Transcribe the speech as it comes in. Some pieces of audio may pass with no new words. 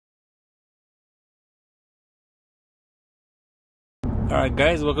Alright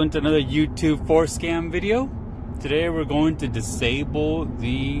guys, welcome to another YouTube FORScan video. Today we're going to disable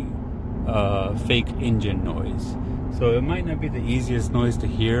the fake engine noise. So it might not be the easiest noise to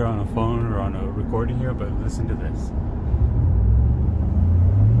hear on a phone or on a recording here, but listen to this.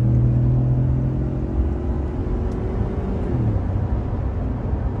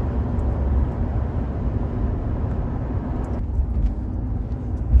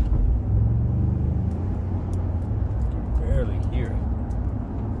 Barely hear it.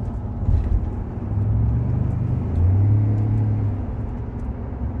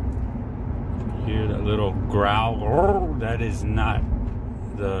 Hear that little growl. That is not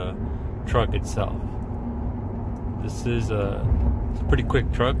the truck itself. This is a pretty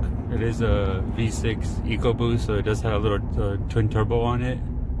quick truck. It is a V6 EcoBoost, so it does have a little twin turbo on it.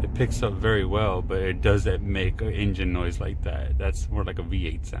 It picks up very well, but it doesn't make an engine noise like that. That's more like a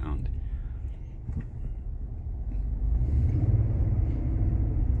V8 sound. I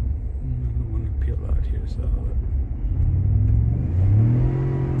don't want to peel out here, so.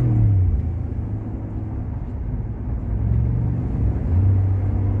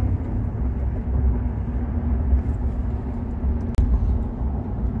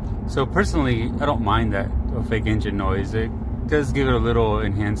 So personally, I don't mind that fake engine noise. It does give it a little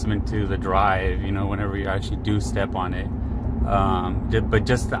enhancement to the drive, you know, whenever you actually do step on it. But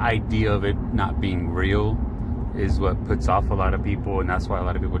just the idea of it not being real is what puts off a lot of people, and that's why a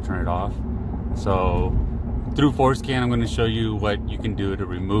lot of people turn it off. So through FORScan, I'm going to show you what you can do to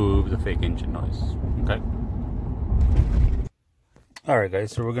remove the fake engine noise. Okay. Alright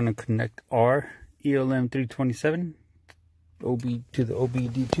guys, so we're going to connect our ELM327 to the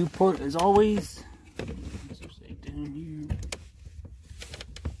OBDII port as always. So stay down here.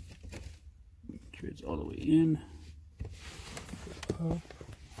 Make sure it's all the way in. Up.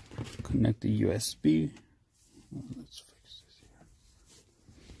 Connect the USB. Let's fix this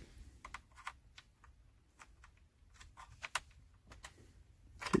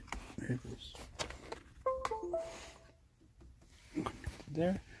here. There it goes.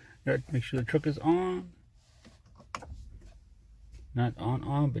 There. Gotta make sure the truck is on. Not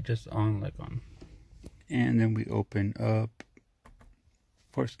on, but just on, like on. And then we open up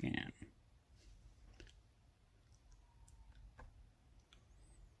FORScan.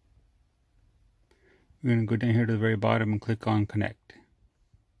 We're going to go down here to the very bottom and click on connect.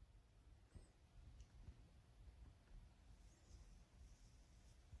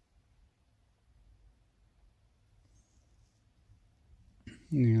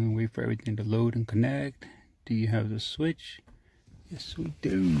 You're going to wait for everything to load and connect. Do you have the switch? Yes, we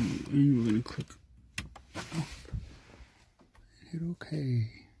do. And we're going to click up and hit OK.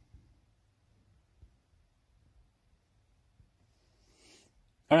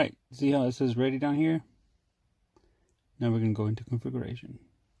 Alright, see how it says ready down here? Now we're going to go into configuration.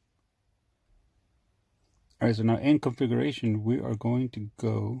 Alright, so now in configuration, we are going to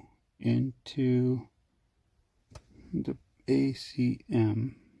go into the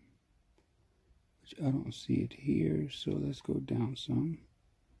ACM. I don't see it here, so let's go down some.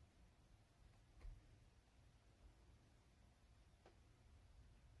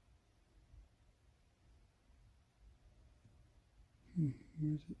 Where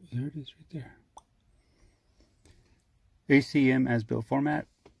is it? There it is, right there. ACM as built format.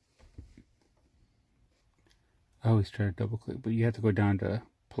 I always try to double click, but you have to go down to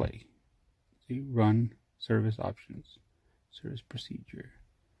play. See, run, service options, service procedure.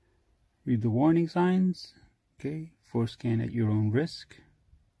 Read the warning signs. Okay, FORScan at your own risk.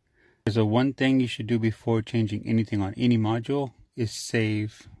 So one thing you should do before changing anything on any module is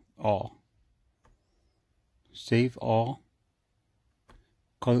save all. Save all.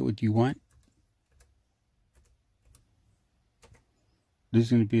 Call it what you want. This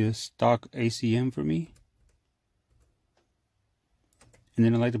is going to be a stock ACM for me. And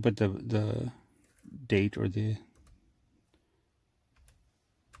then I like to put the date or the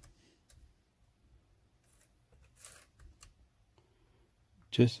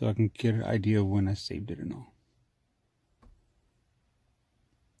just so I can get an idea of when I saved it and all.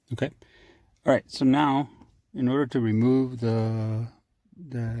 Okay. Alright, so now in order to remove the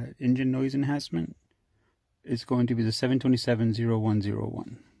engine noise enhancement, it's going to be the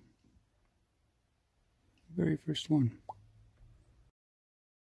 727-0101. Very first one.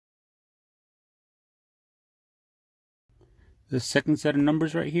 The second set of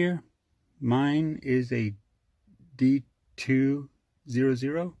numbers right here, mine is a D200.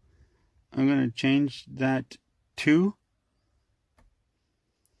 I'm going to change that to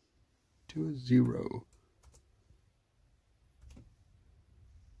a 0.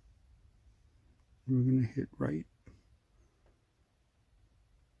 We're going to hit right.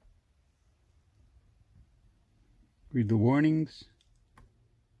 Read the warnings.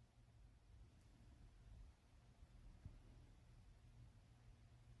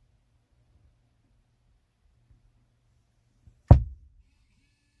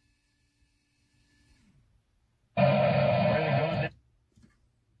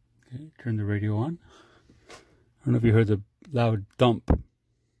 Okay, turn the radio on. I don't know if you heard the loud thump.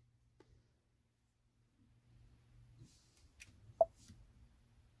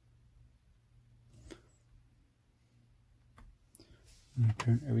 I'm gonna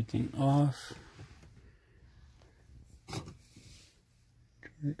turn everything off. Turn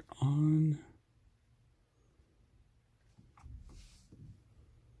it on.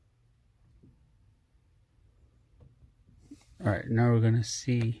 All right, now we're gonna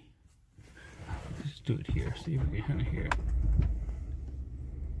see. Let's do it here. See if we can hear it.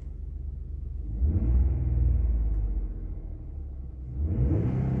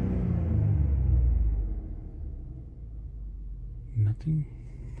 Nothing.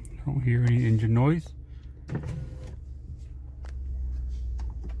 I don't hear any engine noise.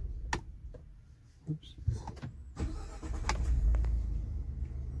 Oops.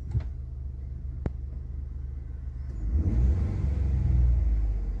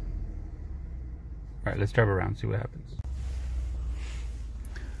 All right, let's drive around and see what happens.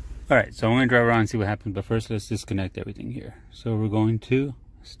 All right, so I'm going to drive around and see what happens, but first let's disconnect everything here. So we're going to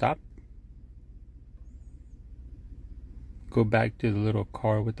stop. Go back to the little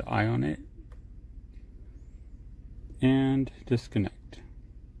car with the eye on it. And disconnect.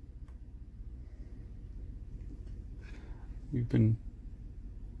 We've been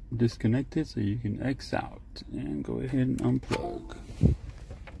disconnected, so you can X out and go ahead and unplug.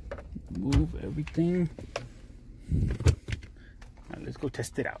 Move everything. Now let's go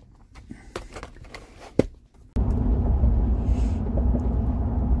test it out.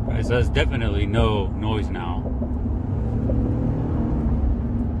 Alright, so there's definitely no noise now.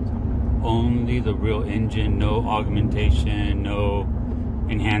 Only the real engine, no augmentation, no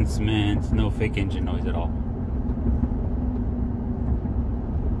enhancements, no fake engine noise at all.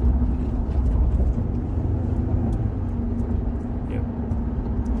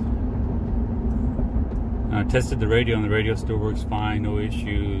 I tested the radio and the radio still works fine, no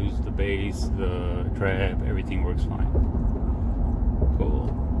issues. The bass, the trap, everything works fine. Cool.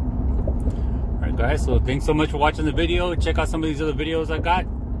 Alright guys, so thanks so much for watching the video. Check out some of these other videos I got.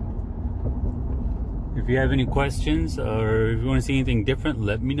 If you have any questions or if you want to see anything different,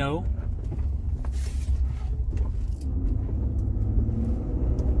 let me know.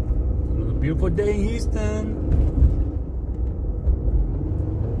 Another beautiful day in Houston.